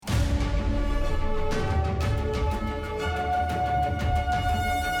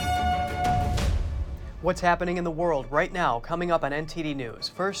What's happening in the world right now, coming up on NTD News.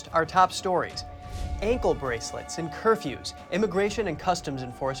 First, our top stories. Ankle bracelets and curfews. Immigration and Customs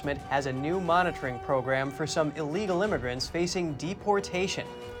Enforcement has a new monitoring program for some illegal immigrants facing deportation.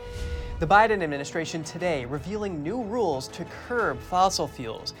 The Biden administration today revealing new rules to curb fossil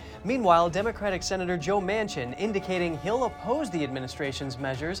fuels. Meanwhile, Democratic Senator Joe Manchin indicating he'll oppose the administration's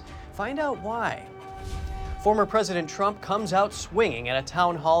measures. Find out why. Former President Trump comes out swinging at a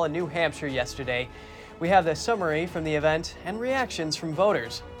town hall in New Hampshire yesterday. We have the summary from the event and reactions from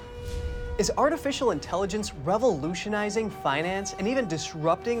voters. Is artificial intelligence revolutionizing finance and even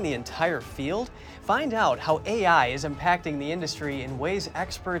disrupting the entire field? Find out how AI is impacting the industry in ways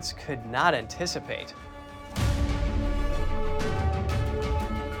experts could not anticipate.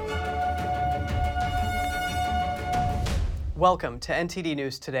 Welcome to NTD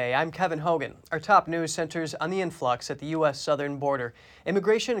News Today. I'm Kevin Hogan. Our top news centers on the influx at the U.S. southern border.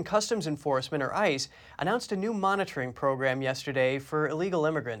 Immigration and Customs Enforcement, or ICE, announced a new monitoring program yesterday for illegal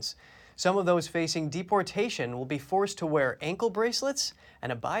immigrants. Some of those facing deportation will be forced to wear ankle bracelets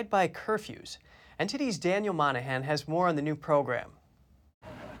and abide by curfews. NTD's Daniel Monahan has more on the new program.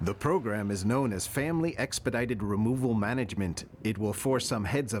 The program is known as Family Expedited Removal Management. It will force some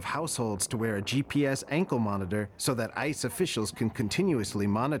heads of households to wear a GPS ankle monitor so that ICE officials can continuously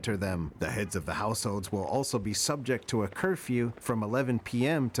monitor them. The heads of the households will also be subject to a curfew from 11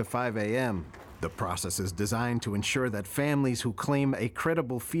 p.m. to 5 a.m. The process is designed to ensure that families who claim a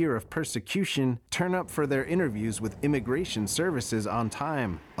credible fear of persecution turn up for their interviews with immigration services on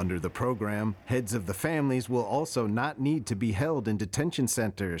time. Under the program, heads of the families will also not need to be held in detention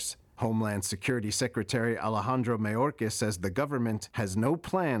centers. Homeland Security Secretary Alejandro Mayorkas says the government has no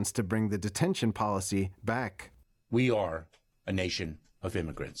plans to bring the detention policy back. We are a nation of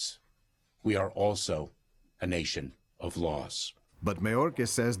immigrants. We are also a nation of laws. But Mayorkas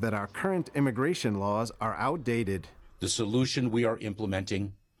says that our current immigration laws are outdated. The solution we are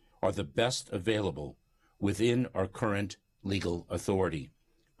implementing are the best available within our current legal authority,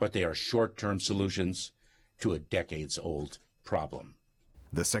 but they are short-term solutions to a decades-old problem.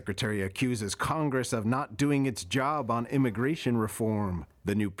 The secretary accuses Congress of not doing its job on immigration reform.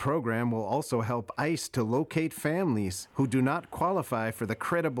 The new program will also help ICE to locate families who do not qualify for the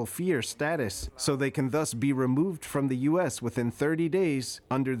credible fear status, so they can thus be removed from the U.S. within 30 days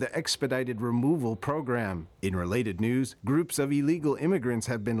under the Expedited Removal Program. In related news, groups of illegal immigrants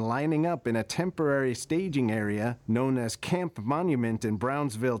have been lining up in a temporary staging area known as Camp Monument in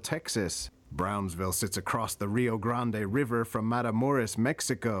Brownsville, Texas. Brownsville sits across the Rio Grande River from Matamoros,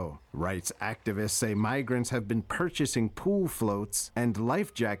 Mexico. Rights activists say migrants have been purchasing pool floats and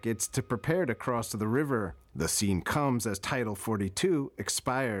life jackets to prepare to cross the river. The scene comes as Title 42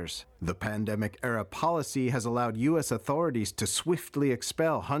 expires. The pandemic-era policy has allowed U.S. authorities to swiftly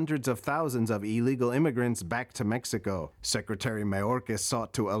expel hundreds of thousands of illegal immigrants back to Mexico. Secretary Mayorkas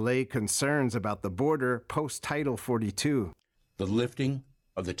sought to allay concerns about the border post-Title 42. The lifting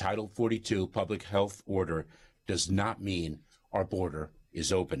of the Title 42 public health order does not mean our border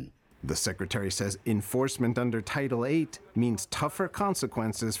is open. The secretary says enforcement under Title 8 means tougher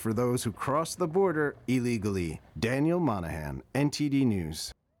consequences for those who cross the border illegally. Daniel Monahan, NTD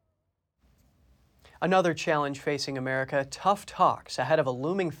News. Another challenge facing America, tough talks ahead of a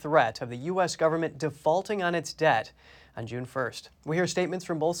looming threat of the U.S. government defaulting on its debt on June 1st. We hear statements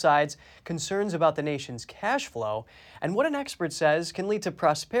from both sides, concerns about the nation's cash flow, and what an expert says can lead to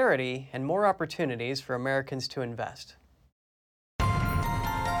prosperity and more opportunities for Americans to invest.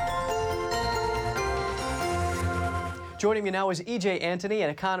 Joining me now is E.J. Antony, an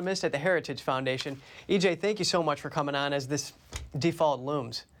economist at the Heritage Foundation. E.J., thank you so much for coming on as this default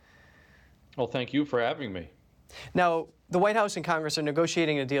looms. Well, thank you for having me. Now, the White House and Congress are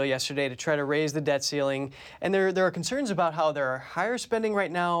negotiating a deal yesterday to try to raise the debt ceiling, and there are concerns about how there are higher spending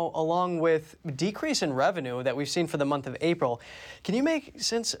right now along with decrease in revenue that we've seen for the month of April. Can you make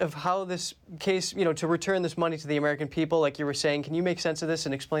sense of how this case, to return this money to the American people, like you were saying, can you make sense of this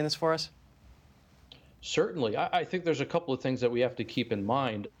and explain this for us? Certainly. I think there's a couple of things that we have to keep in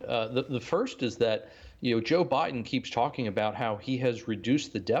mind. The first is that Joe Biden keeps talking about how he has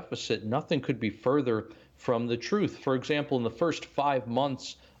reduced the deficit. Nothing could be further from the truth. For example, in the first 5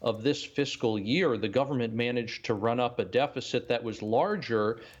 months of this fiscal year, the government managed to run up a deficit that was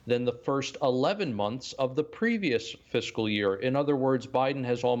larger than the first 11 months of the previous fiscal year. In other words, Biden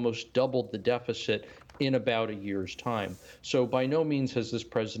has almost doubled the deficit in about a year's time. So by no means has this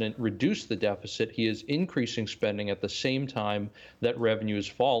president reduced the deficit. He is increasing spending at the same time that revenue is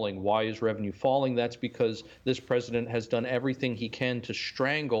falling. Why is revenue falling? That's because this president has done everything he can to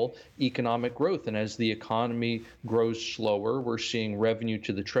strangle economic growth. And as the economy grows slower, we're seeing revenue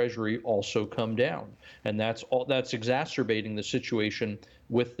to the Treasury also come down. And that's exacerbating the situation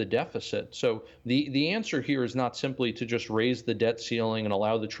with the deficit. So the answer here is not simply to just raise the debt ceiling and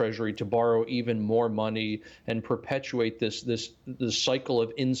allow the Treasury to borrow even more money and perpetuate this cycle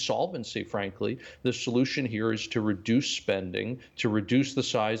of insolvency, frankly. The solution here is to reduce spending, to reduce the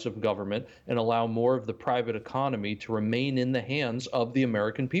size of government, and allow more of the private economy to remain in the hands of the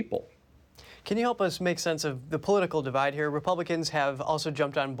American people. Can you help us make sense of the political divide here? Republicans have also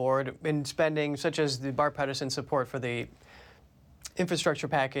jumped on board in spending, such as the bipartisan support for the infrastructure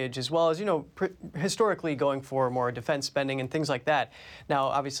package, as well as, historically going for more defense spending and things like that. Now,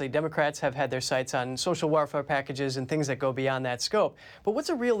 obviously, Democrats have had their sights on social welfare packages and things that go beyond that scope. But what's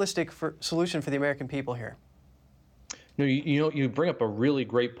a realistic solution for the American people here? You bring up a really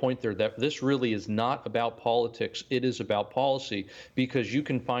great point there, that this really is not about politics. It is about policy, because you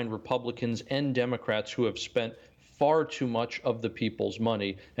can find Republicans and Democrats who have spent far too much of the people's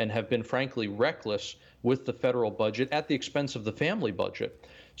money and have been, frankly, reckless with the federal budget at the expense of the family budget.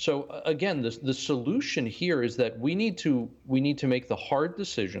 So again, the solution here is that we need to make the hard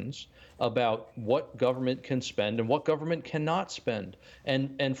decisions about what government can spend and what government cannot spend.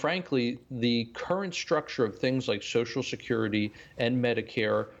 And frankly, the current structure of things like Social Security and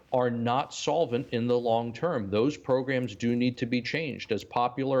Medicare are not solvent in the long term. Those programs do need to be changed, as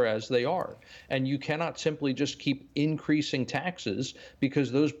popular as they are. And you cannot simply just keep increasing taxes,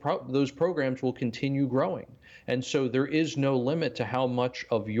 because those programs will continue growing. And so there is no limit to how much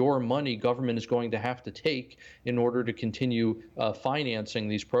of your money government is going to have to take in order to continue financing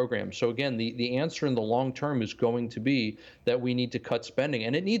these programs. So again, the answer in the long term is going to be that we need to cut spending,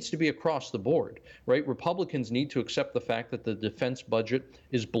 and it needs to be across the board, right? Republicans need to accept the fact that the defense budget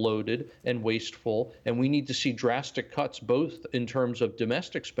is bloated and wasteful, and we need to see drastic cuts both in terms of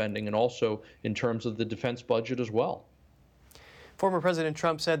domestic spending and also in terms of the defense budget as well. Former President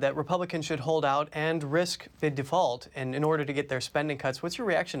Trump said that Republicans should hold out and risk the default in order to get their spending cuts. What's your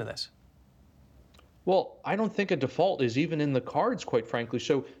reaction to this? Well, I don't think a default is even in the cards, quite frankly.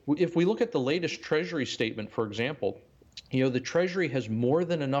 So if we look at the latest Treasury statement, for example, the Treasury has more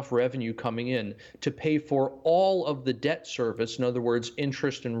than enough revenue coming in to pay for all of the debt service, in other words,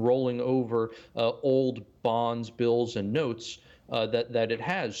 interest and rolling over old bonds, bills, and notes that it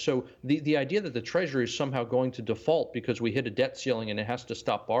has. So the idea that the Treasury is somehow going to default because we hit a debt ceiling and it has to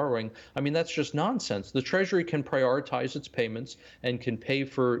stop borrowing, I mean, that's just nonsense. The Treasury can prioritize its payments and can pay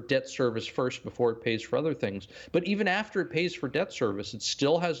for debt service first before it pays for other things. But even after it pays for debt service, it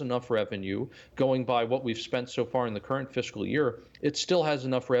still has enough revenue, going by what we've spent so far in the current fiscal year. It still has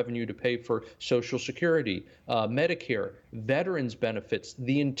enough revenue to pay for Social Security, Medicare, veterans benefits,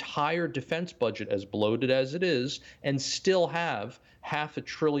 the entire defense budget, as bloated as it is, and still have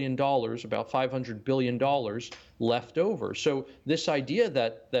 $500 billion, about $500 billion left over. So this idea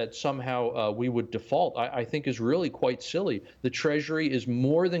that somehow we would default, I think is really quite silly. The Treasury is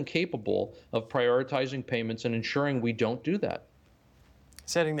more than capable of prioritizing payments and ensuring we don't do that.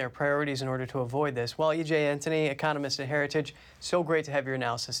 Setting their priorities in order to avoid this. Well, E.J. Anthony, economist at Heritage, so great to have your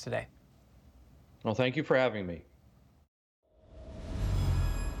analysis today. Well, thank you for having me.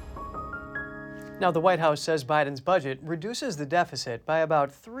 Now, the White House says Biden's budget reduces the deficit by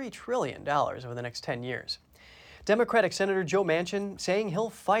about $3 trillion over the next 10 years. Democratic Senator Joe Manchin saying he'll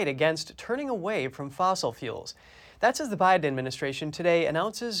fight against turning away from fossil fuels. That's as the Biden administration today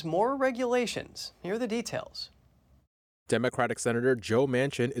announces more regulations. Here are the details. Democratic Senator Joe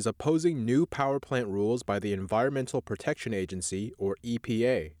Manchin is opposing new power plant rules by the Environmental Protection Agency, or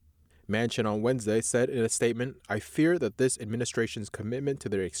EPA. Manchin on Wednesday said in a statement, "I fear that this administration's commitment to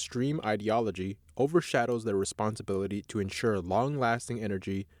their extreme ideology overshadows their responsibility to ensure long-lasting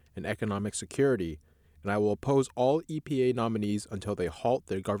energy and economic security, and I will oppose all EPA nominees until they halt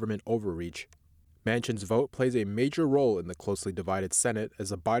their government overreach." Manchin's vote plays a major role in the closely divided Senate as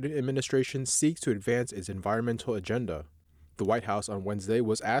the Biden administration seeks to advance its environmental agenda. The White House on Wednesday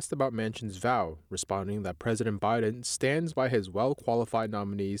was asked about Manchin's vow, responding that President Biden stands by his well-qualified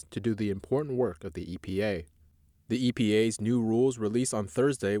nominees to do the important work of the EPA. The EPA's new rules released on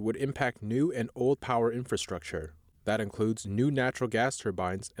Thursday would impact new and old power infrastructure. That includes new natural gas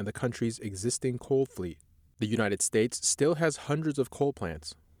turbines and the country's existing coal fleet. The United States still has hundreds of coal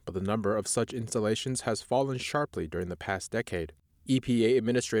plants, but the number of such installations has fallen sharply during the past decade. EPA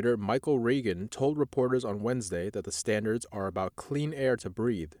Administrator Michael Regan told reporters on Wednesday that the standards are about clean air to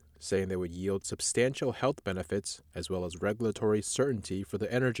breathe, saying they would yield substantial health benefits as well as regulatory certainty for the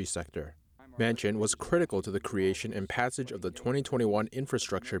energy sector. Manchin was critical to the creation and passage of the 2021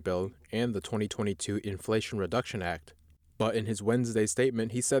 Infrastructure Bill and the 2022 Inflation Reduction Act. But in his Wednesday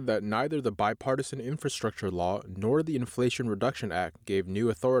statement, he said that neither the Bipartisan Infrastructure Law nor the Inflation Reduction Act gave new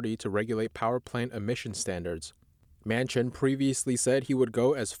authority to regulate power plant emission standards. Manchin previously said he would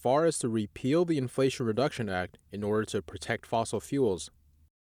go as far as to repeal the Inflation Reduction Act in order to protect fossil fuels.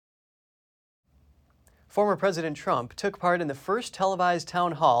 Former President Trump took part in the first televised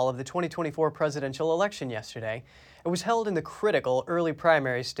town hall of the 2024 presidential election yesterday. It was held in the critical early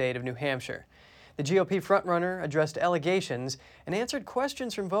primary state of New Hampshire. The GOP frontrunner addressed allegations and answered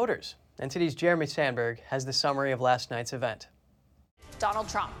questions from voters. NTD's Jeremy Sandberg has the summary of last night's event. Donald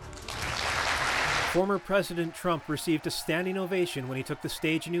Trump. Former President Trump received a standing ovation when he took the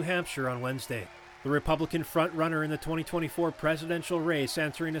stage in New Hampshire on Wednesday. The Republican frontrunner in the 2024 presidential race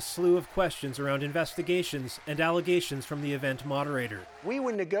answering a slew of questions around investigations and allegations from the event moderator. We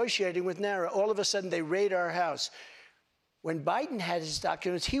were negotiating with NARA. All of a sudden, they raid our house. When Biden had his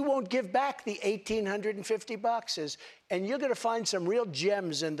documents, he won't give back the 1,850 boxes, and you're going to find some real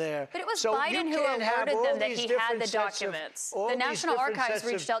gems in there. But it was Biden who alerted them that he had the documents. The National Archives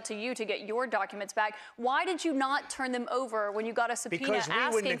reached out to you to get your documents back. Why did you not turn them over when you got a subpoena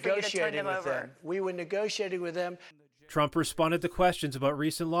asking for you to turn them over? We were negotiating with them. Trump responded to questions about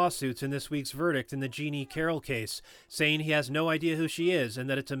recent lawsuits in this week's verdict in the Jeannie Carroll case, saying he has no idea who she is and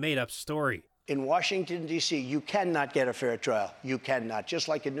that it's a made-up story. In Washington, D.C., you cannot get a fair trial. You cannot. Just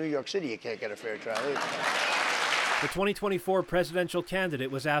like in New York City, you can't get a fair trial either. The 2024 presidential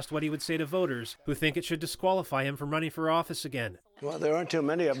candidate was asked what he would say to voters who think it should disqualify him from running for office again. Well, there aren't too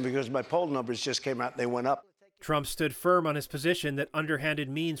many of them because my poll numbers just came out and they went up. Trump stood firm on his position that underhanded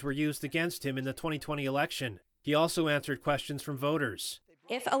means were used against him in the 2020 election. He also answered questions from voters.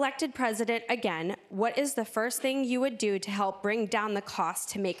 If elected president again, what is the first thing you would do to help bring down the cost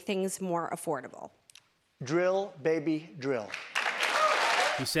to make things more affordable? Drill, baby, drill.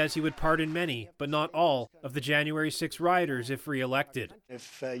 He says he would pardon many, but not all, of the January 6 rioters if re-elected.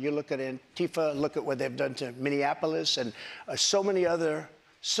 If you look at Antifa, look at what they've done to Minneapolis and so many other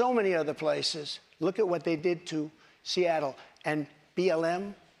places. Look at what they did to Seattle and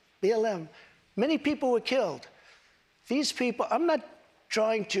BLM. Many people were killed. These people, I'm not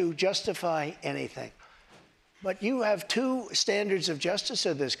trying to justify anything, but you have two standards of justice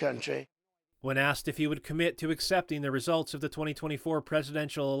in this country. When asked if he would commit to accepting the results of the 2024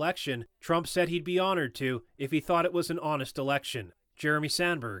 presidential election, Trump said he'd be honored to if he thought it was an honest election. Jeremy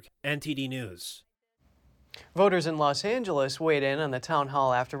Sandberg, NTD News. Voters in Los Angeles weighed in on the town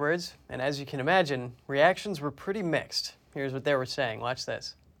hall afterwards, and as you can imagine, reactions were pretty mixed. Here's what they were saying. Watch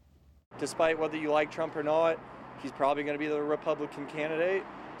this. Despite whether you like Trump or not, he's probably going to be the Republican candidate.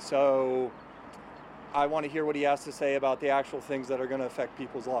 So I want to hear what he has to say about the actual things that are going to affect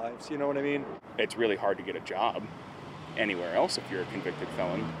people's lives. You know what I mean? It's really hard to get a job anywhere else if you're a convicted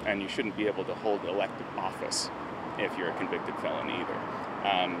felon, and you shouldn't be able to hold elected office if you're a convicted felon either.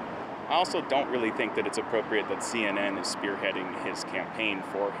 I also don't really think that it's appropriate that CNN is spearheading his campaign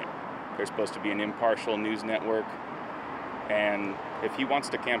for him. They're supposed to be an impartial news network, and if he wants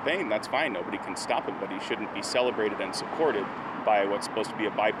to campaign, that's fine. Nobody can stop him, but he shouldn't be celebrated and supported by what's supposed to be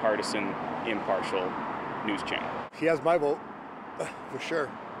a bipartisan, impartial news channel. He has my vote, for sure.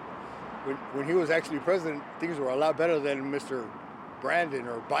 When he was actually president, things were a lot better than Mr. Brandon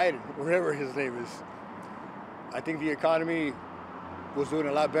or Biden, whatever his name is. I think the economy was doing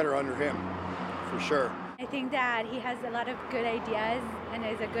a lot better under him, for sure. I think that he has a lot of good ideas and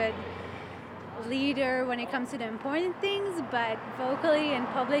is a good leader when it comes to the important things, but vocally and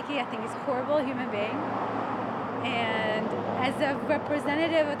publicly, I think he's a horrible human being. And as a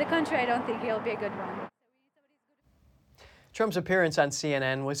representative of the country, I don't think he'll be a good one. Trump's appearance on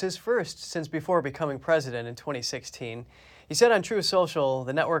CNN was his first since before becoming president in 2016. He said on Truth Social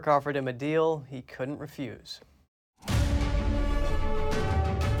the network offered him a deal he couldn't refuse.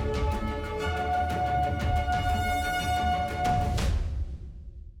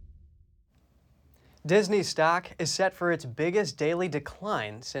 Disney stock is set for its biggest daily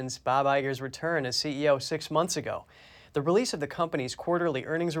decline since Bob Iger's return as CEO 6 months ago. The release of the company's quarterly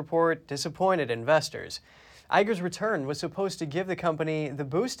earnings report disappointed investors. Iger's return was supposed to give the company the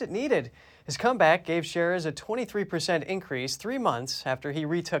boost it needed. His comeback gave shares a 23% increase 3 months after he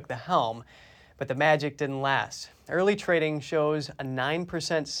retook the helm. But the magic didn't last. Early trading shows a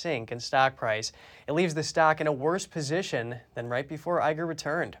 9% sink in stock price. It leaves the stock in a worse position than right before Iger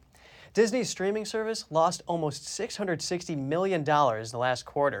returned. Disney's streaming service lost almost $660 million in the last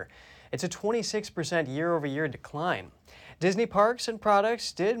quarter. It's a 26% year-over-year decline. Disney Parks and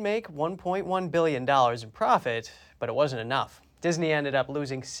Products did make $1.1 billion in profit, but it wasn't enough. Disney ended up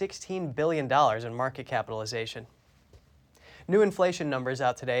losing $16 billion in market capitalization. New inflation numbers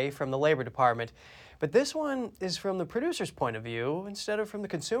out today from the Labor Department. But this one is from the producer's point of view instead of from the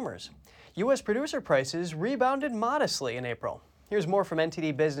consumer's. U.S. producer prices rebounded modestly in April. Here's more from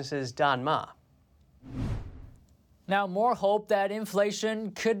NTD Business's Don Ma. Now, more hope that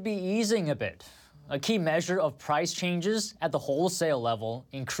inflation could be easing a bit. A key measure of price changes at the wholesale level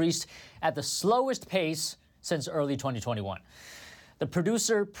increased at the slowest pace since early 2021. The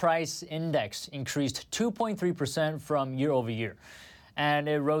Producer Price Index increased 2.3% from year over year, and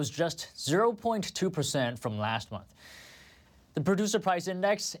it rose just 0.2% from last month. The Producer Price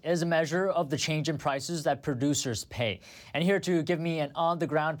Index is a measure of the change in prices that producers pay. And here to give me an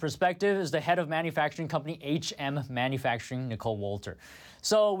on-the-ground perspective is the head of manufacturing company HM Manufacturing, Nicole Walter.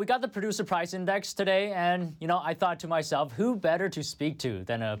 So we got the Producer Price Index today, and I thought to myself, who better to speak to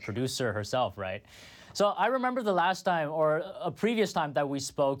than a producer herself, right? So I remember the last time, or a previous time that we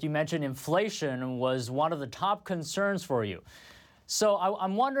spoke, you mentioned inflation was one of the top concerns for you. So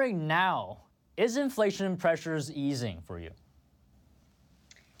I'm wondering now, is inflation pressures easing for you?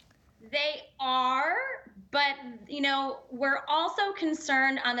 They are, but, we're also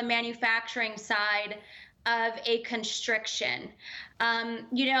concerned on the manufacturing side of a constriction.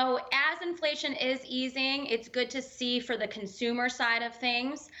 As inflation is easing, it's good to see for the consumer side of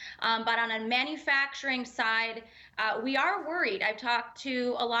things. But on a manufacturing side, we are worried. I've talked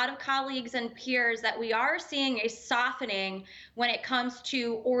to a lot of colleagues and peers that we are seeing a softening when it comes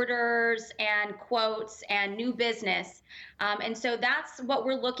to orders and quotes and new business. And so that's what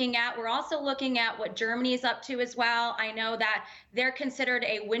we're looking at. We're also looking at what Germany is up to as well. I know that they're considered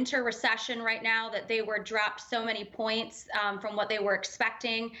a winter recession right now, that they were dropped so many points from what they were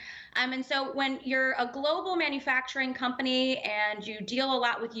expecting. And so when you're a global manufacturing company and you deal a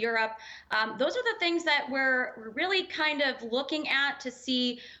lot with Europe, those are the things that we're really kind of looking at to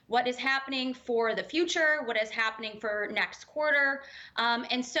see what is happening for the future, what is happening for next quarter.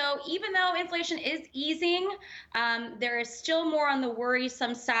 And so even though inflation is easing, there is still more on the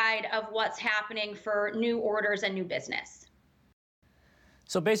worrisome side of what's happening for new orders and new business.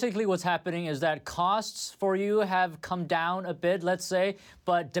 So basically what's happening is that costs for you have come down a bit, let's say,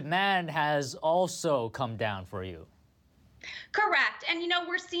 but demand has also come down for you. Correct. And,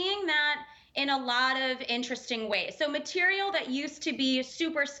 we're seeing that in a lot of interesting ways. So material that used to be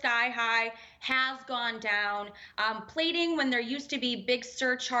super sky high has gone down. Plating, when there used to be big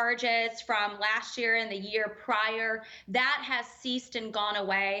surcharges from last year and the year prior, that has ceased and gone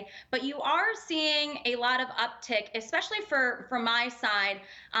away. But you are seeing a lot of uptick, especially for my side,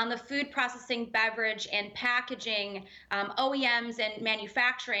 on the food processing, beverage, and packaging, OEMs and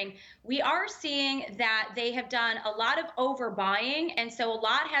manufacturing. We are seeing that they have done a lot of overbuying, and so a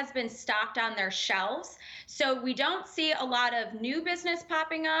lot has been stocked on their shelves. So we don't see a lot of new business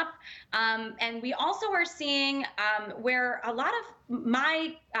popping up. And we also are seeing where a lot of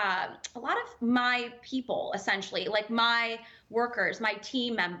my people, essentially, like my workers, my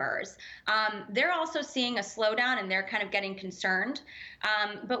team members, they're also seeing a slowdown and they're kind of getting concerned.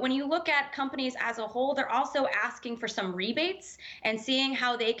 But when you look at companies as a whole, they're also asking for some rebates and seeing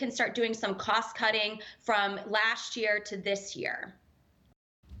how they can start doing some cost cutting from last year to this year.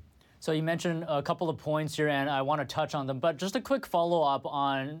 So you mentioned a couple of points here, and I want to touch on them, but just a quick follow-up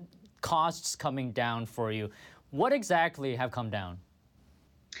on costs coming down for you. What exactly have come down?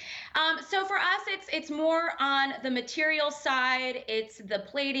 So for us, it's more on the material side, it's the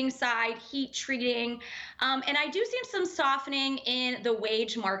plating side, heat treating, and I do see some softening in the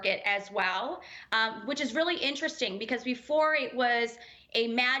wage market as well, which is really interesting because before it was a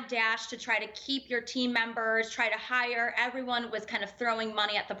mad dash to try to keep your team members, try to hire. Everyone was kind of throwing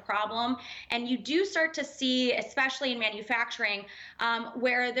money at the problem. And you do start to see, especially in manufacturing,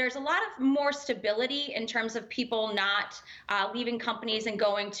 where there's a lot of more stability in terms of people not leaving companies and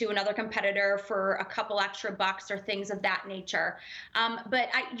going to another competitor for a couple extra bucks or things of that nature. But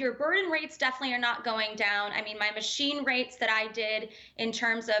your burden rates definitely are not going down. I mean, my machine rates that I did in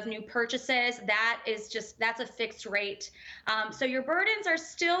terms of new purchases, that's a fixed rate. So your burdens are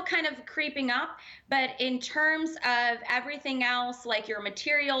still kind of creeping up, but in terms of everything else, like your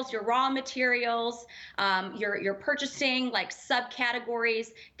materials, your raw materials, your purchasing, like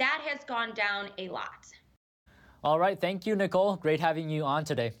subcategories, that has gone down a lot. All right. Thank you, Nicole. Great having you on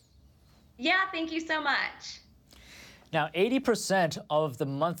today. Yeah, thank you so much. Now, 80% of the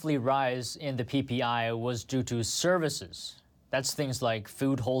monthly rise in the PPI was due to services. That's things like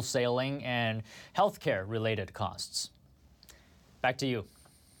food wholesaling and healthcare related costs. Back to you.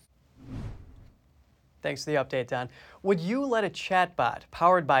 Thanks for the update, Don. Would you let a chatbot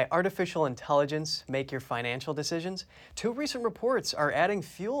powered by artificial intelligence make your financial decisions? Two recent reports are adding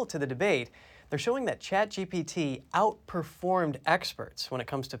fuel to the debate. They're showing that Chat-GPT outperformed experts when it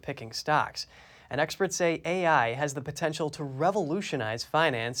comes to picking stocks. And experts say AI has the potential to revolutionize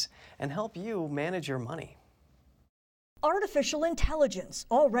finance and help you manage your money. Artificial intelligence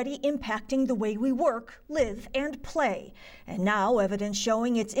already impacting the way we work, live, and play. And now evidence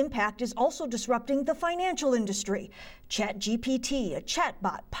showing its impact is also disrupting the financial industry. Chat-GPT, a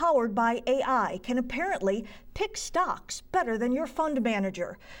chatbot powered by AI, can apparently pick stocks better than your fund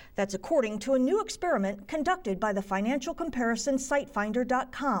manager. That's according to a new experiment conducted by the financial comparison site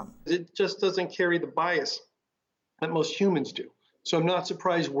Finder.com. It just doesn't carry the bias that most humans do. So I'm not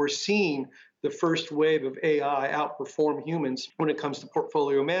surprised we're seeing the first wave of AI outperform humans when it comes to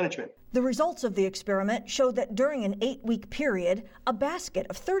portfolio management. The results of the experiment showed that during an 8-week period, a basket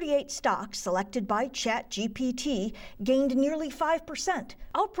of 38 stocks selected by Chat-GPT gained nearly 5%,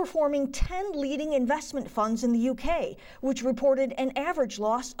 outperforming 10 leading investment funds in the UK, which reported an average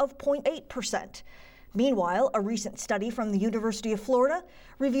loss of 0.8%. Meanwhile, a recent study from the University of Florida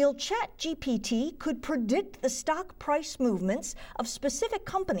revealed Chat-GPT could predict the stock price movements of specific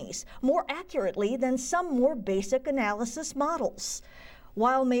companies more accurately than some more basic analysis models.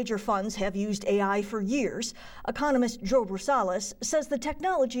 While major funds have used AI for years, economist Joe Brusalis says the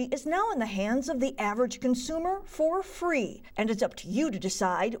technology is now in the hands of the average consumer for free, and it's up to you to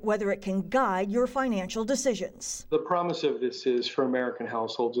decide whether it can guide your financial decisions. The promise of this is for American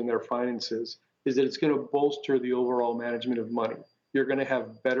households and their finances is that it's going to bolster the overall management of money. You're going to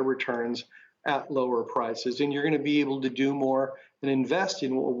have better returns at lower prices, and you're going to be able to do more and invest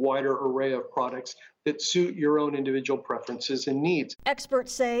in a wider array of products that suit your own individual preferences and needs.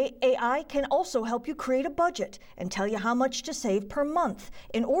 Experts say AI can also help you create a budget and tell you how much to save per month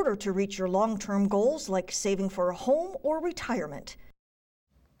in order to reach your long-term goals like saving for a home or retirement.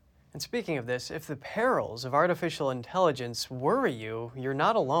 And speaking of this, if the perils of artificial intelligence worry you, you're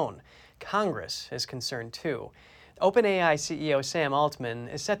not alone. Congress is concerned too. OpenAI CEO Sam Altman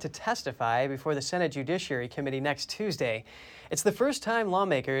is set to testify before the Senate Judiciary Committee next Tuesday. It's the first time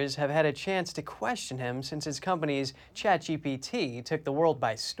lawmakers have had a chance to question him since his company's Chat-GPT took the world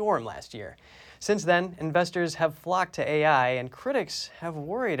by storm last year. Since then, investors have flocked to AI and critics have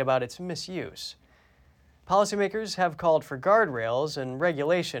worried about its misuse. Policymakers have called for guardrails and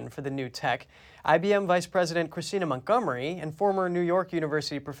regulation for the new tech. IBM Vice President Christina Montgomery and former New York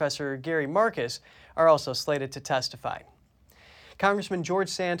University professor Gary Marcus are also slated to testify. Congressman George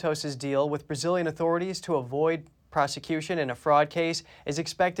Santos' deal with Brazilian authorities to avoid prosecution in a fraud case is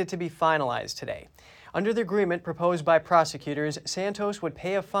expected to be finalized today. Under the agreement proposed by prosecutors, Santos would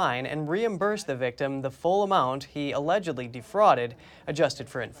pay a fine and reimburse the victim the full amount he allegedly defrauded, adjusted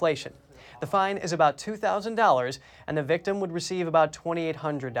for inflation. The fine is about $2,000, and the victim would receive about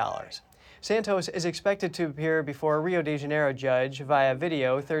 $2,800. Santos is expected to appear before a Rio de Janeiro judge via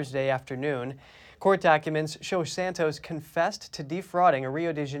video Thursday afternoon. Court documents show Santos confessed to defrauding a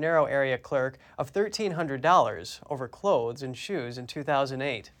Rio de Janeiro area clerk of $1,300 over clothes and shoes in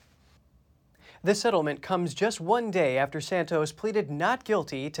 2008. This settlement comes just one day after Santos pleaded not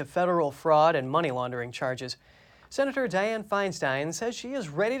guilty to federal fraud and money laundering charges. Senator Dianne Feinstein says she is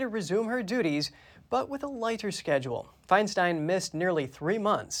ready to resume her duties, but with a lighter schedule. Feinstein missed nearly 3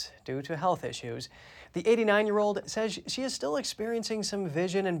 months due to health issues. The 89-year-old says she is still experiencing some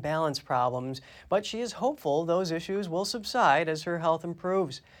vision and balance problems, but she is hopeful those issues will subside as her health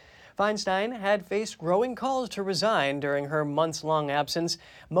improves. Feinstein had faced growing calls to resign during her months-long absence,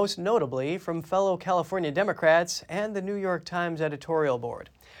 most notably from fellow California Democrats and the New York Times editorial board.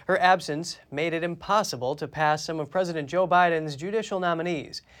 Her absence made it impossible to pass some of President Joe Biden's judicial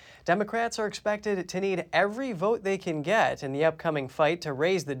nominees. Democrats are expected to need every vote they can get in the upcoming fight to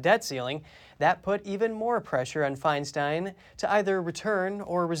raise the debt ceiling. That put even more pressure on Feinstein to either return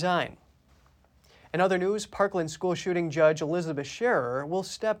or resign. In other news, Parkland school shooting judge Elizabeth Scherer will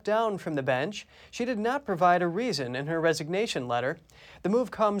step down from the bench. She did not provide a reason in her resignation letter. The move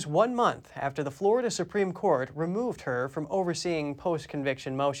comes 1 month after the Florida Supreme Court removed her from overseeing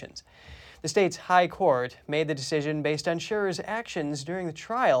post-conviction motions. The state's high court made the decision based on Scherer's actions during the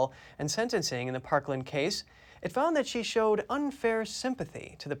trial and sentencing in the Parkland case. It found that she showed unfair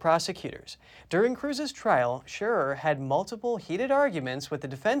sympathy to the prosecutors. During Cruz's trial, Scherer had multiple heated arguments with the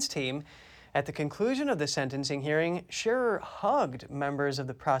defense team. At the conclusion of the sentencing hearing, Scherer hugged members of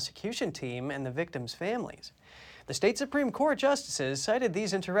the prosecution team and the victims' families. The state Supreme Court justices cited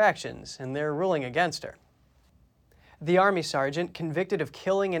these interactions in their ruling against her. The Army sergeant convicted of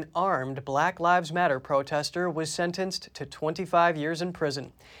killing an armed Black Lives Matter protester was sentenced to 25 years in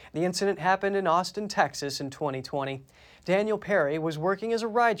prison. The incident happened in Austin, Texas in 2020. Daniel Perry was working as a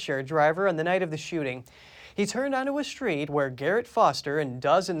rideshare driver on the night of the shooting. He turned onto a street where Garrett Foster and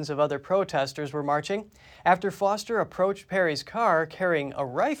dozens of other protesters were marching. After Foster approached Perry's car carrying a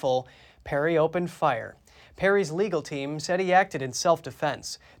rifle, Perry opened fire. Perry's legal team said he acted in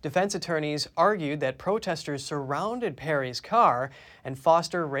self-defense. Defense attorneys argued that protesters surrounded Perry's car and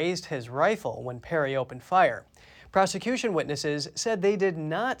Foster raised his rifle when Perry opened fire. Prosecution witnesses said they did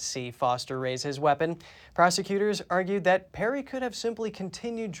not see Foster raise his weapon. Prosecutors argued that Perry could have simply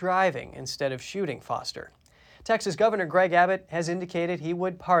continued driving instead of shooting Foster. Texas Governor Greg Abbott has indicated he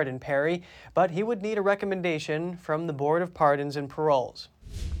would pardon Perry, but he would need a recommendation from the Board of Pardons and Paroles.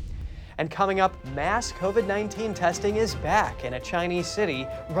 And coming up, mass COVID-19 testing is back in a Chinese city,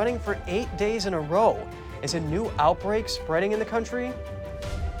 running for 8 days in a row. Is a new outbreak spreading in the country?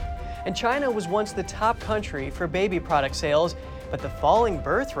 And China was once the top country for baby product sales, but the falling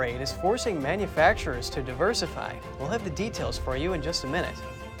birth rate is forcing manufacturers to diversify. We'll have the details for you in just a minute.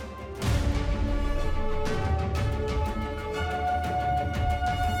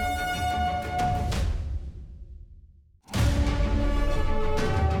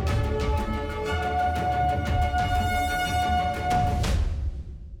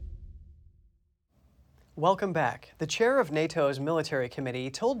 Welcome back. The chair of NATO's military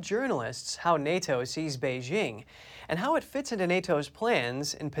committee told journalists how NATO sees Beijing and how it fits into NATO's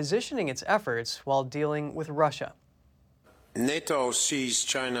plans in positioning its efforts while dealing with Russia. NATO sees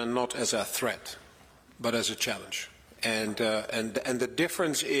China not as a threat, but as a challenge. And the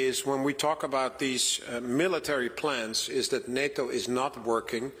difference is when we talk about these military plans is that NATO is not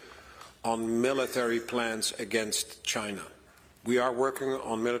working on military plans against China. We are working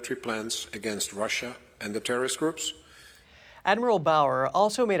on military plans against Russia and the terrorist groups. Admiral Bauer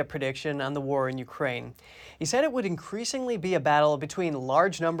also made a prediction on the war in Ukraine. He said it would increasingly be a battle between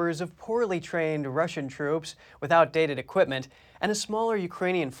large numbers of poorly trained Russian troops with outdated equipment and a smaller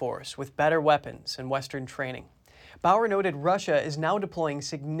Ukrainian force with better weapons and Western training. Bauer noted Russia is now deploying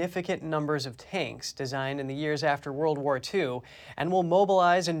significant numbers of tanks designed in the years after World War II and will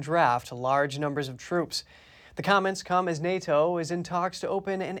mobilize and draft large numbers of troops. The comments come as NATO is in talks to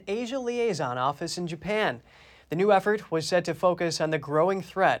open an Asia liaison office in Japan. The new effort was set to focus on the growing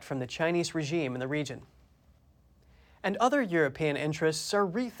threat from the Chinese regime in the region. And other European interests are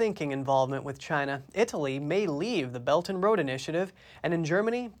rethinking involvement with China. Italy may leave the Belt and Road Initiative, and in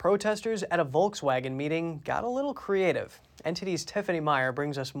Germany, protesters at a Volkswagen meeting got a little creative. NTD's Tiffany Meyer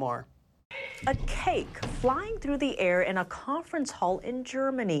brings us more. A cake flying through the air in a conference hall in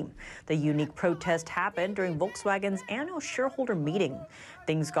Germany. The unique protest happened during Volkswagen's annual shareholder meeting.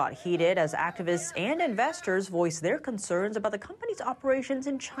 Things got heated as activists and investors voiced their concerns about the company's operations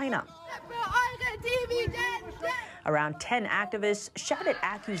in China. Around 10 activists shouted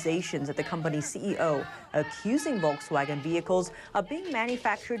accusations at the company's CEO, accusing Volkswagen vehicles of being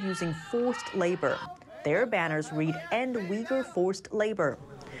manufactured using forced labor. Their banners read, "End Uyghur Forced Labor."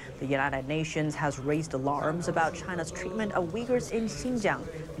 The United Nations has raised alarms about China's treatment of Uyghurs in Xinjiang,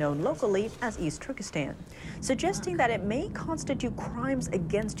 known locally as East Turkestan, suggesting that it may constitute crimes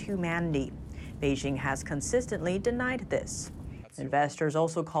against humanity. Beijing has consistently denied this. Investors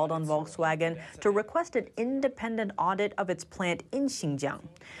also called on Volkswagen to request an independent audit of its plant in Xinjiang.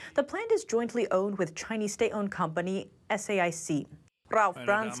 The plant is jointly owned with Chinese state-owned company SAIC. Ralph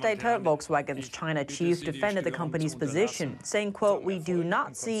Brandstatter, Volkswagen's China chief, defended the company's position, saying, quote, "We do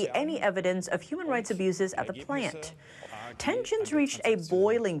not see any evidence of human rights abuses at the plant." Tensions reached a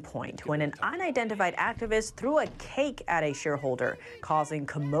boiling point when an unidentified activist threw a cake at a shareholder, causing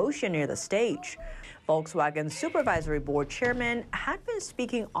commotion near the stage. Volkswagen's supervisory board chairman had been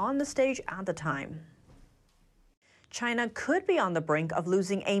speaking on the stage at the time. China could be on the brink of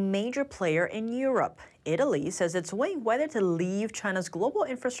losing a major player in Europe. Italy says it's weighing whether to leave China's global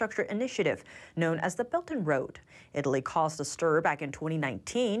infrastructure initiative, known as the Belt and Road. Italy caused a stir back in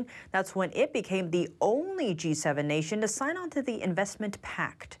 2019. That's when it became the only G7 nation to sign on to the investment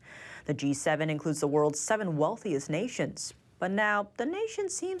pact. The G7 includes the world's 7 wealthiest nations. But now, the nation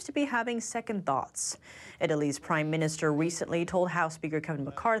seems to be having second thoughts. Italy's prime minister recently told House Speaker Kevin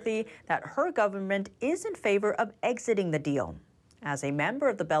McCarthy that her government is in favor of exiting the deal. As a member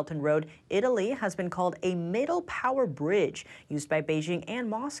of the Belt and Road, Italy has been called a middle power bridge used by Beijing and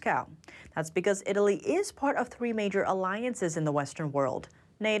Moscow. That's because Italy is part of 3 major alliances in the Western world: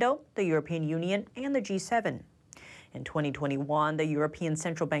 NATO, the European Union, and the G7. In 2021, the European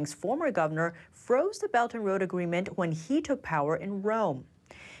Central Bank's former governor froze the Belt and Road Agreement when he took power in Rome.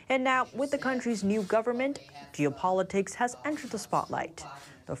 And now, with the country's new government, geopolitics has entered the spotlight.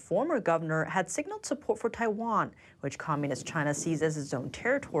 The former governor had signaled support for Taiwan, which Communist China sees as its own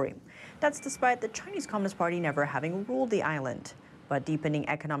territory. That's despite the Chinese Communist Party never having ruled the island. But deepening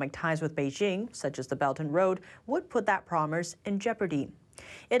economic ties with Beijing, such as the Belt and Road, would put that promise in jeopardy.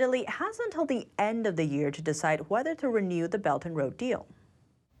 Italy has until the end of the year to decide whether to renew the Belt and Road deal.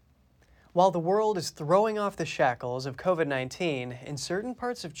 While the world is throwing off the shackles of COVID-19, in certain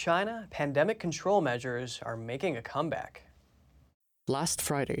parts of China, pandemic control measures are making a comeback. Last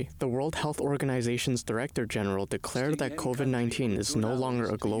Friday, the World Health Organization's Director General declared that COVID-19 is no longer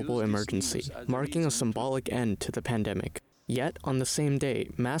a global emergency, marking a symbolic end to the pandemic. Yet, on the same day,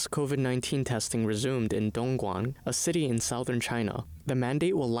 mass COVID-19 testing resumed in Dongguan, a city in southern China. The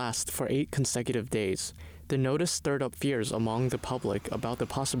mandate will last for 8 consecutive days. The notice stirred up fears among the public about the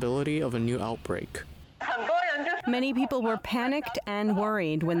possibility of a new outbreak. Many people were panicked and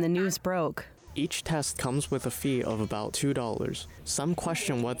worried when the news broke. Each test comes with a fee of about $2. Some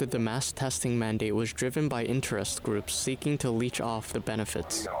question whether the mass testing mandate was driven by interest groups seeking to leech off the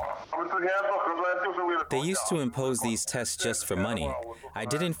benefits. They used to impose these tests just for money. I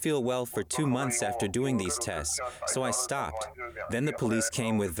didn't feel well for 2 months after doing these tests, so I stopped. Then the police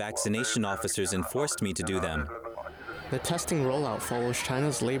came with vaccination officers and forced me to do them. The testing rollout follows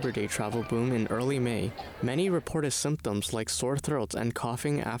China's Labor Day travel boom in early May. Many reported symptoms like sore throats and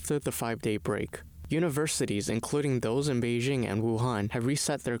coughing after the 5-day break. Universities, including those in Beijing and Wuhan, have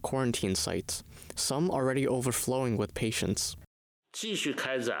reset their quarantine sites, some already overflowing with patients.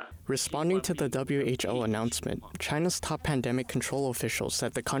 Responding to the WHO announcement, China's top pandemic control officials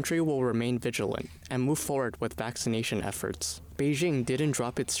said the country will remain vigilant and move forward with vaccination efforts. Beijing didn't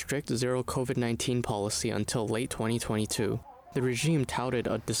drop its strict zero COVID-19 policy until late 2022. The regime touted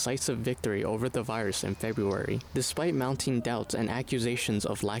a decisive victory over the virus in February, despite mounting doubts and accusations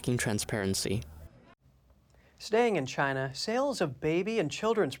of lacking transparency. Staying in China, sales of baby and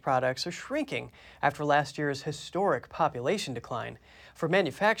children's products are shrinking after last year's historic population decline. For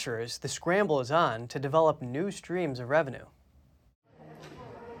manufacturers, the scramble is on to develop new streams of revenue.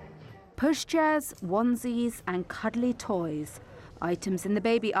 Pushchairs, onesies, and cuddly toys. Items in the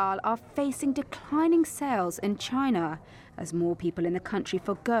baby aisle are facing declining sales in China as more people in the country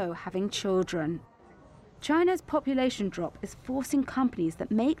forgo having children. China's population drop is forcing companies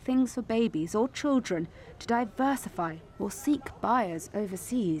that make things for babies or children to diversify or seek buyers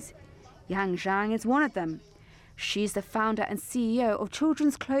overseas. Yang Zhang is one of them. She's the founder and CEO of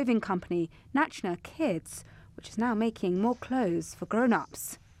children's clothing company Nachna Kids, which is now making more clothes for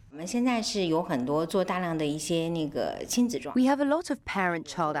grown-ups. We have a lot of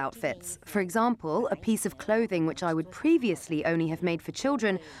parent-child outfits. For example, a piece of clothing which I would previously only have made for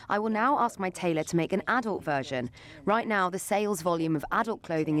children, I will now ask my tailor to make an adult version. Right now, the sales volume of adult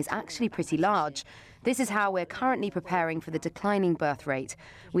clothing is actually pretty large. This is how we're currently preparing for the declining birth rate.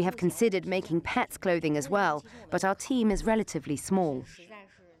 We have considered making pets clothing as well, but our team is relatively small.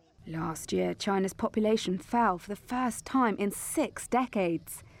 Last year, China's population fell for the first time in 6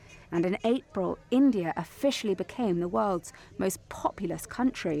 decades. And in April, India officially became the world's most populous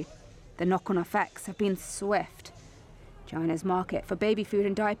country. The knock-on effects have been swift. China's market for baby food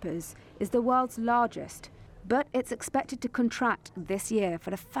and diapers is the world's largest, but it's expected to contract this year for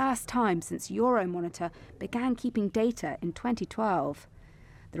the first time since Euromonitor began keeping data in 2012.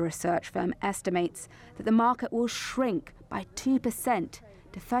 The research firm estimates that the market will shrink by 2%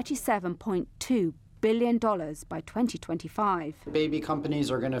 to $37.2 billion by 2025. Baby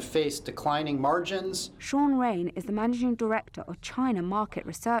companies are going to face declining margins. Sean Rain is the managing director of China Market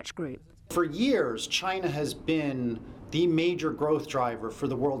Research Group. For years, China has been the major growth driver for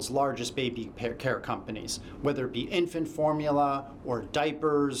the world's largest baby care companies, whether it be infant formula or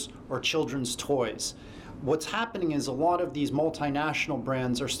diapers or children's toys. What's happening is a lot of these multinational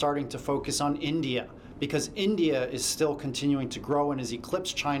brands are starting to focus on India, because India is still continuing to grow and has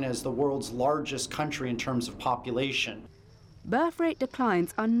eclipsed China as the world's largest country in terms of population. Birth rate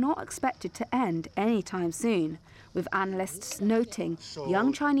declines are not expected to end anytime soon, with analysts noting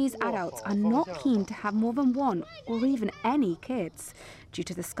young Chinese adults are not keen to have more than one or even any kids due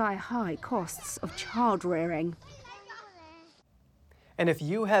to the sky-high costs of child rearing. And if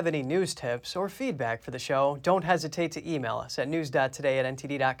you have any news tips or feedback for the show, don't hesitate to email us at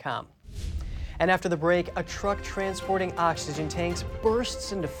news.today@ntd.com. And after the break, a truck transporting oxygen tanks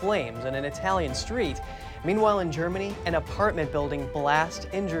bursts into flames on an Italian street. Meanwhile, in Germany, an apartment building blast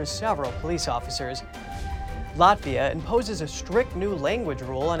injures several police officers. Latvia imposes a strict new language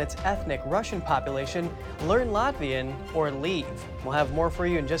rule on its ethnic Russian population. Learn Latvian or leave. We'll have more for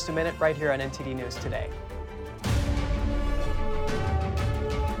you in just a minute right here on NTD News Today.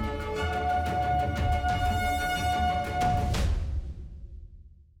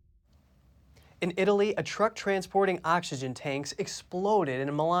 In Italy, a truck transporting oxygen tanks exploded in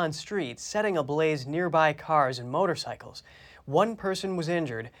a Milan street, setting ablaze nearby cars and motorcycles. One person was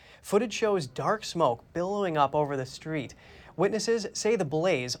injured. Footage shows dark smoke billowing up over the street. Witnesses say the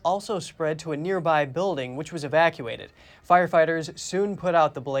blaze also spread to a nearby building, which was evacuated. Firefighters soon put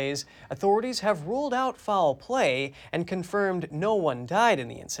out the blaze. Authorities have ruled out foul play and confirmed no one died in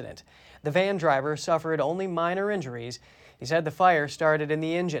the incident. The van driver suffered only minor injuries. He said the fire started in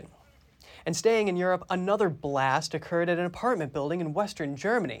the engine. And staying in Europe, another blast occurred at an apartment building in western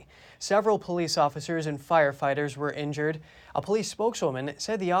Germany. Several police officers and firefighters were injured. A police spokeswoman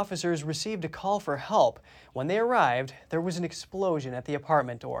said the officers received a call for help. When they arrived, there was an explosion at the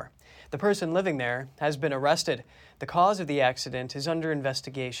apartment door. The person living there has been arrested. The cause of the accident is under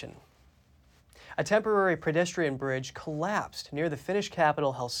investigation. A temporary pedestrian bridge collapsed near the Finnish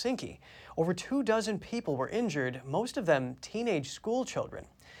capital, Helsinki. Over 24 people were injured, most of them teenage school children.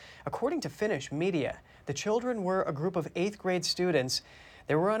 According to Finnish media, the children were a group of 8th grade students.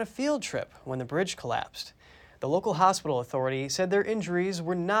 They were on a field trip when the bridge collapsed. The local hospital authority said their injuries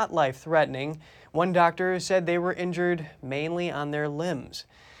were not life-threatening. One doctor said they were injured mainly on their limbs.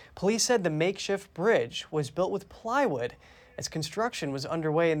 Police said the makeshift bridge was built with plywood as construction was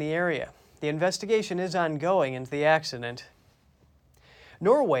underway in the area. The investigation is ongoing into the accident.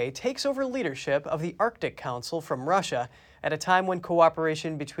 Norway takes over leadership of the Arctic Council from Russia at a time when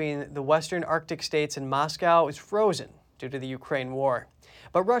cooperation between the Western Arctic states and Moscow is frozen due to the Ukraine war.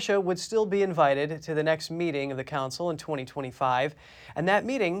 But Russia would still be invited to the next meeting of the Council in 2025, and that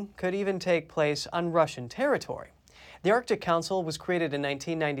meeting could even take place on Russian territory. The Arctic Council was created in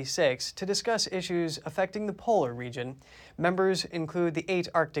 1996 to discuss issues affecting the polar region. Members include the 8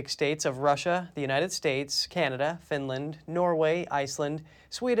 Arctic states of Russia, the United States, Canada, Finland, Norway, Iceland,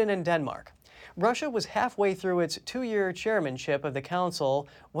 Sweden, and Denmark. Russia was halfway through its 2-year chairmanship of the Council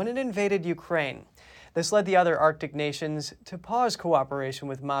when it invaded Ukraine. This led the other Arctic nations to pause cooperation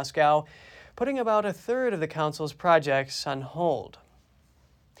with Moscow, putting about a third of the Council's projects on hold.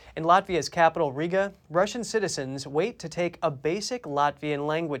 In Latvia's capital, Riga, Russian citizens wait to take a basic Latvian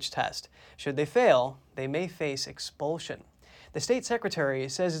language test. Should they fail, they may face expulsion. The state secretary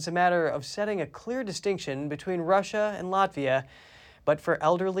says it's a matter of setting a clear distinction between Russia and Latvia, but for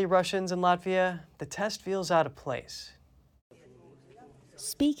elderly Russians in Latvia, the test feels out of place.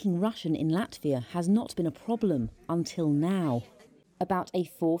 Speaking Russian in Latvia has not been a problem until now. About a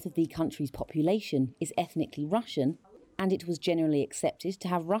fourth of the country's population is ethnically Russian, and it was generally accepted to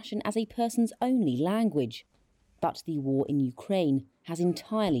have Russian as a person's only language. But the war in Ukraine has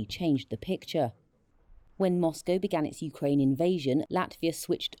entirely changed the picture. When Moscow began its Ukraine invasion, Latvia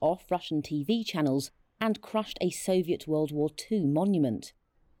switched off Russian TV channels and crushed a Soviet World War II monument.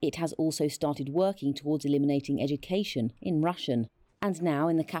 It has also started working towards eliminating education in Russian. And now,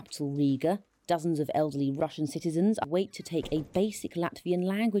 in the capital Riga, dozens of elderly Russian citizens wait to take a basic Latvian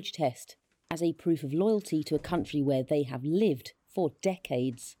language test as a proof of loyalty to a country where they have lived for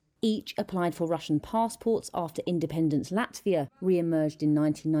decades. Each applied for Russian passports after independence Latvia re-emerged in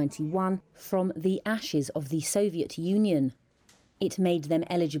 1991 from the ashes of the Soviet Union. It made them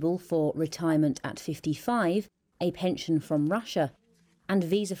eligible for retirement at 55, a pension from Russia, and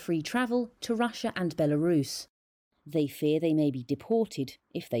visa-free travel to Russia and Belarus. They fear they may be deported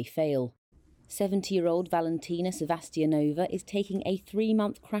if they fail. 70-year-old Valentina Sevastianova is taking a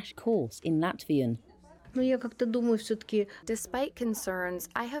 3-month crash course in Latvian. Despite concerns,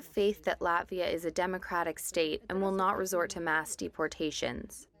 I have faith that Latvia is a democratic state and will not resort to mass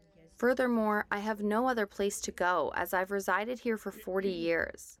deportations. Furthermore, I have no other place to go as I've resided here for 40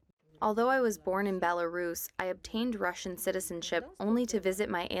 years. Although I was born in Belarus, I obtained Russian citizenship only to visit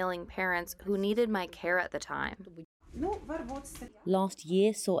my ailing parents who needed my care at the time. Last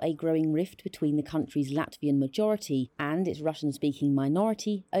year saw a growing rift between the country's Latvian majority and its Russian-speaking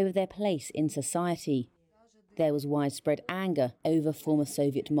minority over their place in society. There was widespread anger over former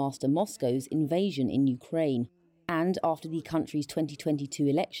Soviet master Moscow's invasion in Ukraine. And after the country's 2022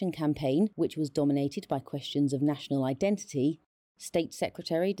 election campaign, which was dominated by questions of national identity, State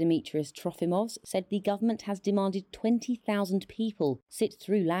Secretary Dmitris Trofimov said the government has demanded 20,000 people sit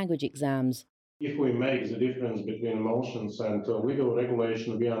through language exams. If we make the difference between emotions and legal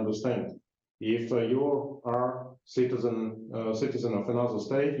regulation, we understand. If you are citizen of another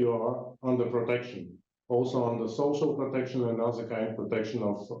state, you are under protection, also under social protection and other kind of protection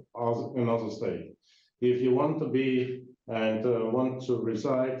of another state. If you want to be and want to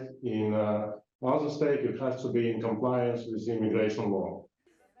reside in other state, you have to be in compliance with immigration law.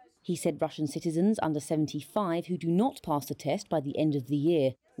 He said Russian citizens under 75 who do not pass the test by the end of the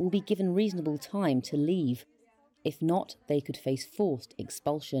year will be given reasonable time to leave. If not, they could face forced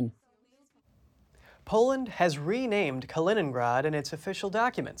expulsion. Poland has renamed Kaliningrad in its official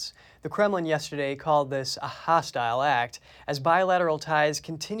documents. The Kremlin yesterday called this a hostile act as bilateral ties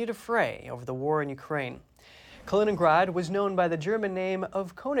continue to fray over the war in Ukraine. Kaliningrad was known by the German name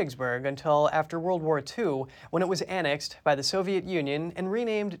of Königsberg until after World War II, when it was annexed by the Soviet Union and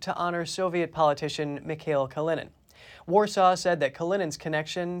renamed to honor Soviet politician Mikhail Kalinin. Warsaw said that Kalinin's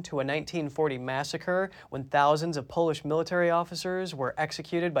connection to a 1940 massacre when thousands of Polish military officers were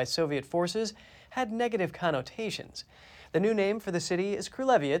executed by Soviet forces had negative connotations. The new name for the city is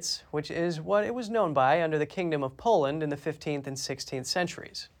Królewiec, which is what it was known by under the Kingdom of Poland in the 15th and 16th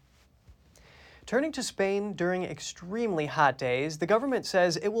centuries. Turning to Spain during extremely hot days, the government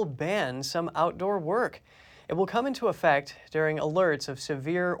says it will ban some outdoor work. It will come into effect during alerts of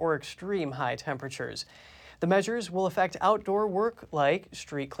severe or extreme high temperatures. The measures will affect outdoor work like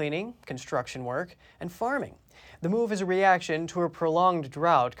street cleaning, construction work, and farming. The move is a reaction to a prolonged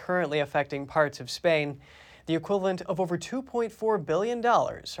drought currently affecting parts of Spain. The equivalent of over $2.4 billion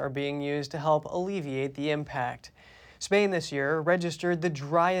are being used to help alleviate the impact. Spain this year registered the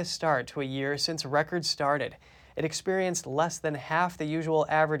driest start to a year since records started. It experienced less than half the usual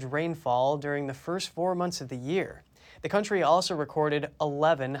average rainfall during the first 4 months of the year. The country also recorded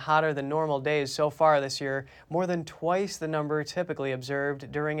 11 hotter than normal days so far this year, more than twice the number typically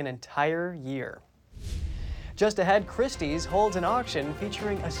observed during an entire year. Just ahead, Christie's holds an auction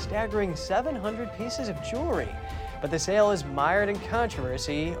featuring a staggering 700 pieces of jewelry, but the sale is mired in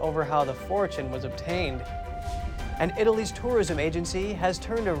controversy over how the fortune was obtained. And Italy's tourism agency has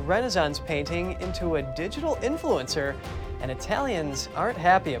turned a Renaissance painting into a digital influencer, and Italians aren't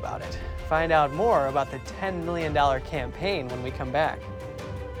happy about it. Find out more about the $10 million campaign when we come back.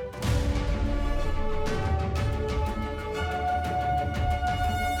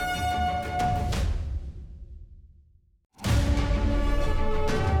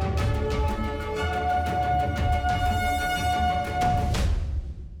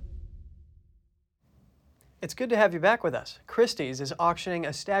 It's good to have you back with us. Christie's is auctioning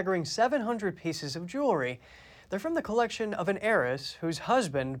a staggering 700 pieces of jewelry. They're from the collection of an heiress whose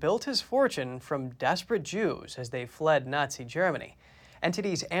husband built his fortune from desperate Jews as they fled Nazi Germany.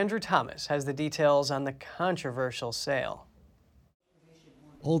 NTD's Andrew Thomas has the details on the controversial sale.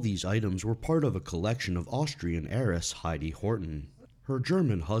 All these items were part of a collection of Austrian heiress Heidi Horton. Her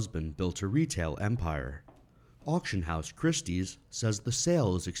German husband built a retail empire. Auction house Christie's says the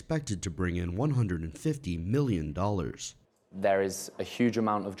sale is expected to bring in $150 million. There is a huge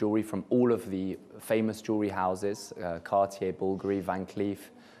amount of jewelry from all of the famous jewelry houses, Cartier, Bulgari, Van Cleef,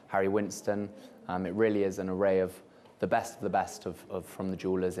 Harry Winston. It really is an array of the best from the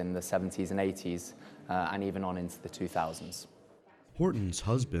jewelers in the 70s and 80s and even on into the 2000s. Horton's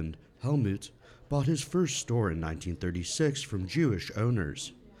husband, Helmut, bought his first store in 1936 from Jewish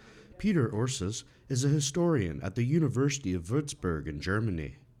owners. Peter Ursus is a historian at the University of Würzburg in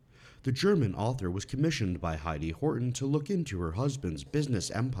Germany. The German author was commissioned by Heidi Horton to look into her husband's business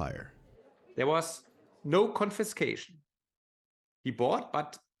empire. There was no confiscation. He bought,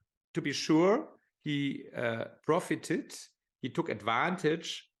 but to be sure, he profited, he took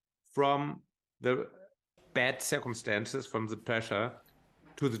advantage from the bad circumstances, from the pressure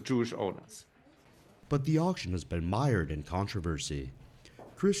to the Jewish owners. But the auction has been mired in controversy.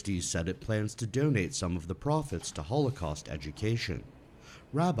 Christie's said it plans to donate some of the profits to Holocaust education.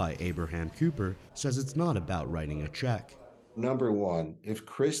 Rabbi Abraham Cooper says it's not about writing a check. Number one, if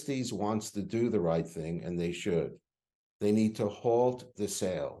Christie's wants to do the right thing, and they should, they need to halt the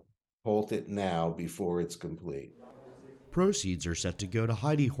sale. Halt it now before it's complete. Proceeds are set to go to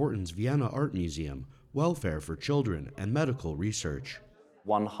Heidi Horton's Vienna Art Museum, welfare for children, and medical research.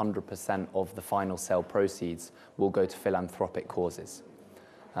 100% of the final sale proceeds will go to philanthropic causes.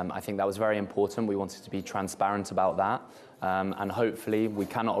 I think that was very important. We wanted to be transparent about that. And hopefully, we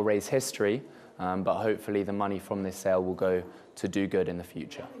cannot erase history, but hopefully the money from this sale will go to do good in the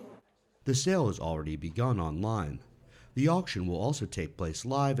future. The sale has already begun online. The auction will also take place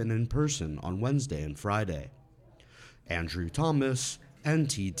live and in person on Wednesday and Friday. Andrew Thomas,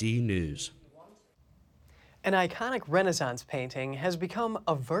 NTD News. An iconic Renaissance painting has become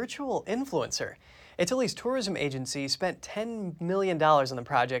a virtual influencer. Italy's tourism agency spent $10 million on the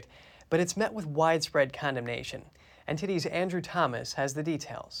project, but it's met with widespread condemnation. NTD's Andrew Thomas has the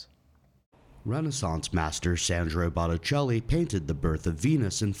details. Renaissance master Sandro Botticelli painted the birth of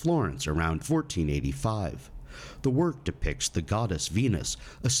Venus in Florence around 1485. The work depicts the goddess Venus,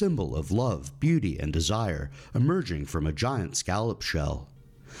 a symbol of love, beauty, and desire, emerging from a giant scallop shell.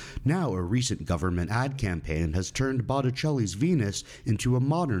 Now, a recent government ad campaign has turned Botticelli's Venus into a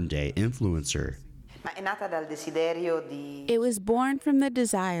modern-day influencer. It was born from the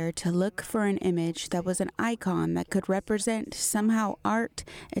desire to look for an image that was an icon that could represent somehow art,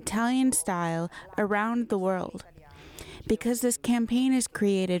 Italian style, around the world. Because this campaign is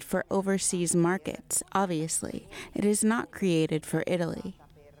created for overseas markets, obviously. It is not created for Italy.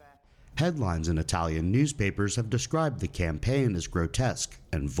 Headlines in Italian newspapers have described the campaign as grotesque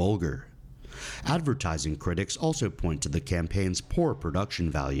and vulgar. Advertising critics also point to the campaign's poor production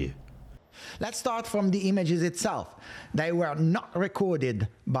value. Let's start from the images itself. They were not recorded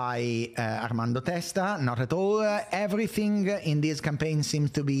by Armando Testa, not at all. Everything in this campaign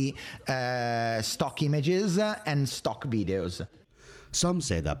seems to be stock images and stock videos. Some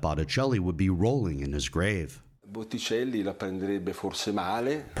say that Botticelli would be rolling in his grave. Botticelli la prenderebbe forse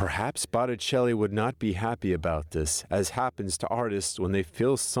male. Perhaps Botticelli would not be happy about this, as happens to artists when they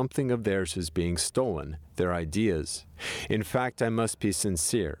feel something of theirs is being stolen, their ideas. In fact, I must be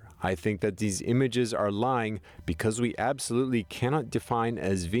sincere. I think that these images are lying because we absolutely cannot define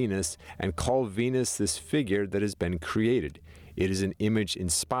as Venus and call Venus this figure that has been created. It is an image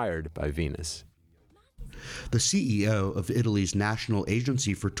inspired by Venus. The CEO of Italy's National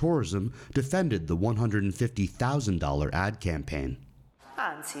Agency for Tourism defended the $150,000 ad campaign.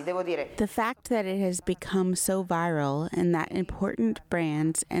 The fact that it has become so viral and that important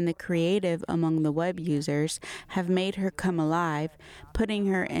brands and the creative among the web users have made her come alive, putting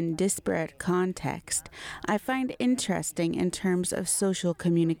her in disparate context, I find interesting in terms of social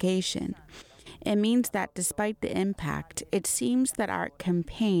communication. It means that despite the impact, it seems that our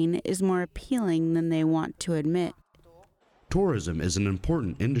campaign is more appealing than they want to admit. Tourism is an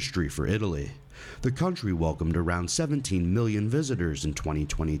important industry for Italy. The country welcomed around 17 million visitors in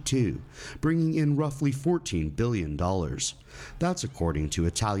 2022, bringing in roughly $14 billion. That's according to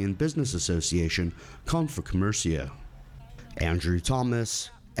Italian business association Confcommercio. Andrew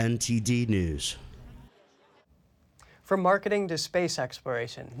Thomas, NTD News. From marketing to space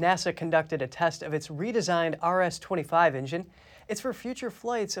exploration, NASA conducted a test of its redesigned RS-25 engine. It's for future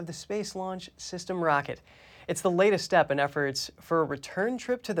flights of the Space Launch System rocket. It's the latest step in efforts for a return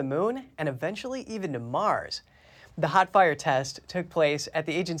trip to the moon and eventually even to Mars. The hot fire test took place at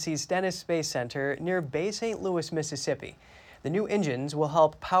the agency's Stennis Space Center near Bay St. Louis, Mississippi. The new engines will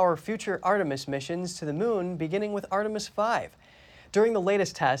help power future Artemis missions to the moon, beginning with Artemis 5. During the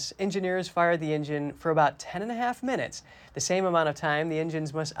latest tests, engineers fired the engine for about 10.5 minutes, the same amount of time the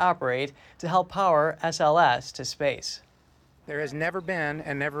engines must operate to help power SLS to space. There has never been,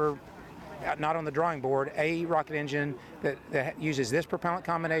 and never, not on the drawing board, a rocket engine that uses this propellant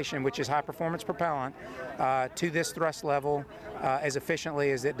combination, which is high-performance propellant, to this thrust level as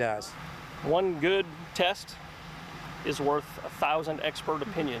efficiently as it does. One good test is worth 1,000 expert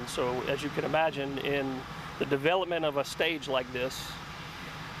opinions. So as you can imagine, in the development of a stage like this,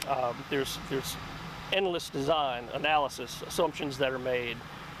 there's endless design, analysis, assumptions that are made,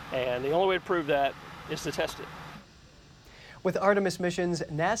 and the only way to prove that is to test it. With Artemis missions,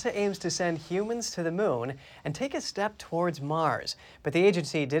 NASA aims to send humans to the moon and take a step towards Mars, but the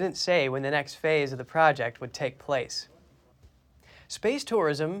agency didn't say when the next phase of the project would take place. Space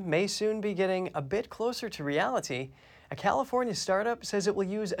tourism may soon be getting a bit closer to reality. A California startup says it will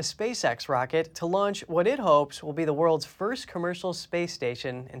use a SpaceX rocket to launch what it hopes will be the world's first commercial space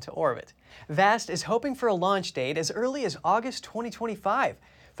station into orbit. VAST is hoping for a launch date as early as August 2025.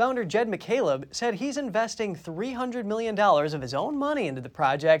 Founder Jed McCaleb said he's investing $300 million of his own money into the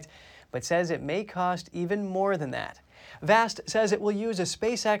project, but says it may cost even more than that. VAST says it will use a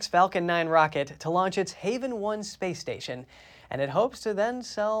SpaceX Falcon 9 rocket to launch its Haven 1 space station, and it hopes to then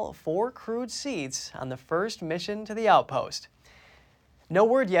sell 4 crewed seats on the first mission to the outpost. No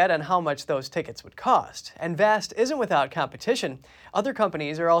word yet on how much those tickets would cost, and VAST isn't without competition. Other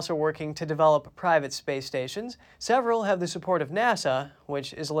companies are also working to develop private space stations. Several have the support of NASA,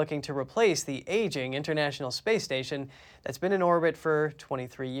 which is looking to replace the aging International Space Station that's been in orbit for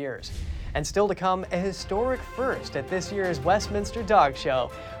 23 years. And still to come, a historic first at this year's Westminster Dog Show.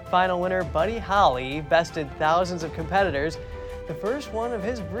 Final winner Buddy Holly bested thousands of competitors, the first one of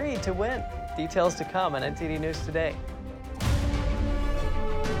his breed to win. Details to come on NTD News Today.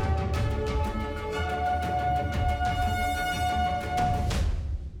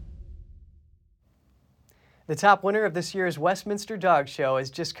 The top winner of this year's Westminster Dog Show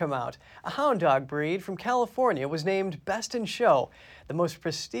has just come out. A hound dog breed from California was named Best in Show, the most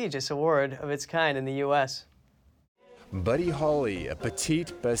prestigious award of its kind in the U.S. Buddy Holly, a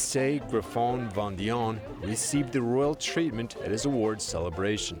petite Basset Griffon Vendéen, received the royal treatment at his awards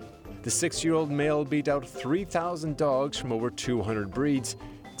celebration. The 6-year-old male beat out 3,000 dogs from over 200 breeds,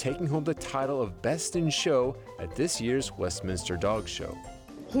 taking home the title of Best in Show at this year's Westminster Dog Show.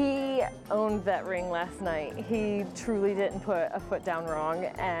 He owned that ring last night. He truly didn't put a foot down wrong,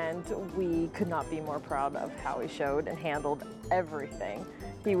 and we could not be more proud of how he showed and handled everything.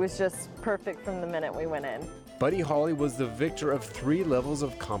 He was just perfect from the minute we went in. Buddy Holly was the victor of 3 levels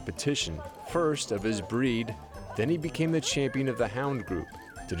of competition. First of his breed, then he became the champion of the hound group.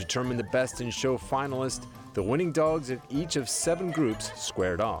 To determine the best in show finalist, the winning dogs of each of 7 groups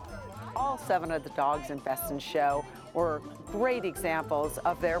squared off. All 7 of the dogs in Best in Show were great examples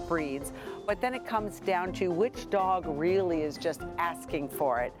of their breeds, but then it comes down to which dog really is just asking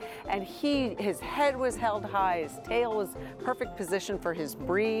for it. And his head was held high, his tail was perfect position for his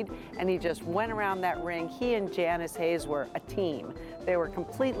breed, and he just went around that ring. He and Janice Hayes were a team. They were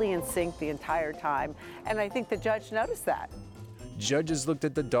completely in sync the entire time, and I think the judge noticed that. Judges looked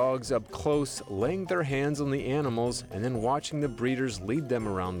at the dogs up close, laying their hands on the animals and then watching the breeders lead them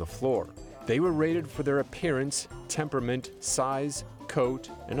around the floor. They were rated for their appearance, temperament, size,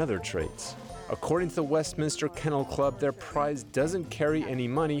 coat, and other traits. According to the Westminster Kennel Club, their prize doesn't carry any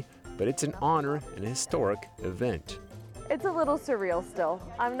money, but it's an honor and a historic event. It's a little surreal still.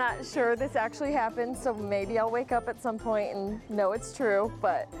 I'm not sure this actually happened, so maybe I'll wake up at some point and know it's true,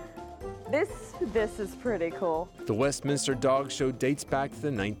 but this is pretty cool. The Westminster Dog Show dates back to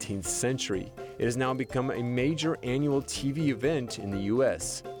the 19th century. It has now become a major annual TV event in the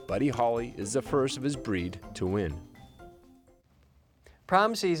U.S. Buddy Holly is the first of his breed to win.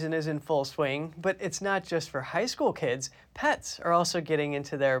 Prom season is in full swing, but it's not just for high school kids. Pets are also getting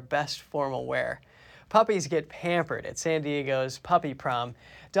into their best formal wear. Puppies get pampered at San Diego's Puppy Prom.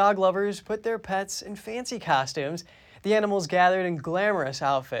 Dog lovers put their pets in fancy costumes. The animals gathered in glamorous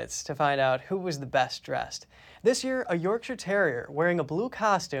outfits to find out who was the best dressed. This year, a Yorkshire Terrier wearing a blue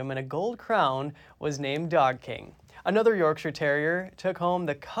costume and a gold crown was named Dog King. Another Yorkshire Terrier took home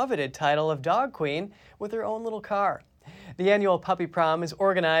the coveted title of Dog Queen with her own little car. The annual Puppy Prom is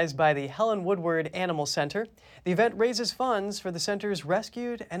organized by the Helen Woodward Animal Center. The event raises funds for the center's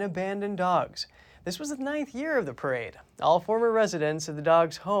rescued and abandoned dogs. This was the 9th year of the parade. All former residents of the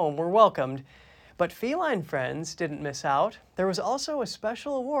dog's home were welcomed. But feline friends didn't miss out. There was also a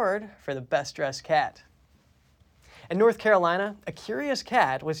special award for the best dressed cat. In North Carolina, a curious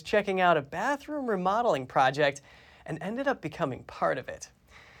cat was checking out a bathroom remodeling project and ended up becoming part of it.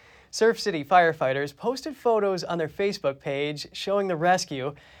 Surf City firefighters posted photos on their Facebook page showing the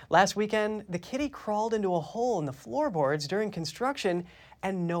rescue. Last weekend, the kitty crawled into a hole in the floorboards during construction,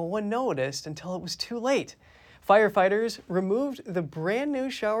 and no one noticed until it was too late. Firefighters removed the brand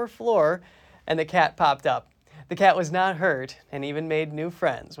new shower floor, and the cat popped up. The cat was not hurt and even made new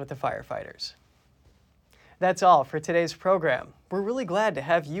friends with the firefighters. That's all for today's program. We're really glad to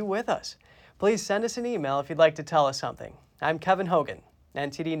have you with us. Please send us an email if you'd like to tell us something. I'm Kevin Hogan,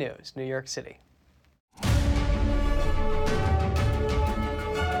 NTD News, New York City.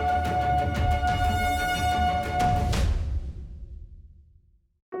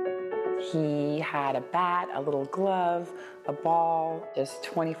 He had a bat, a little glove, a ball, just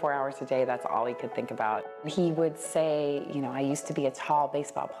 24 hours a day. That's all he could think about. He would say, I used to be a tall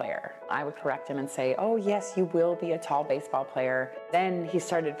baseball player. I would correct him and say, oh yes, you will be a tall baseball player. Then he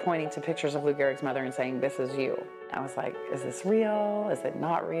started pointing to pictures of Lou Gehrig's mother and saying, this is you. I was like, is this real? Is it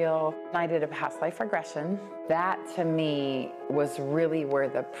not real? I did a past life regression. That to me was really where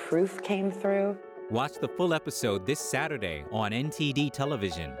the proof came through. Watch the full episode this Saturday on NTD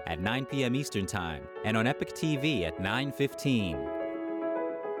television at 9 p.m. Eastern Time and on Epic TV at 9:15.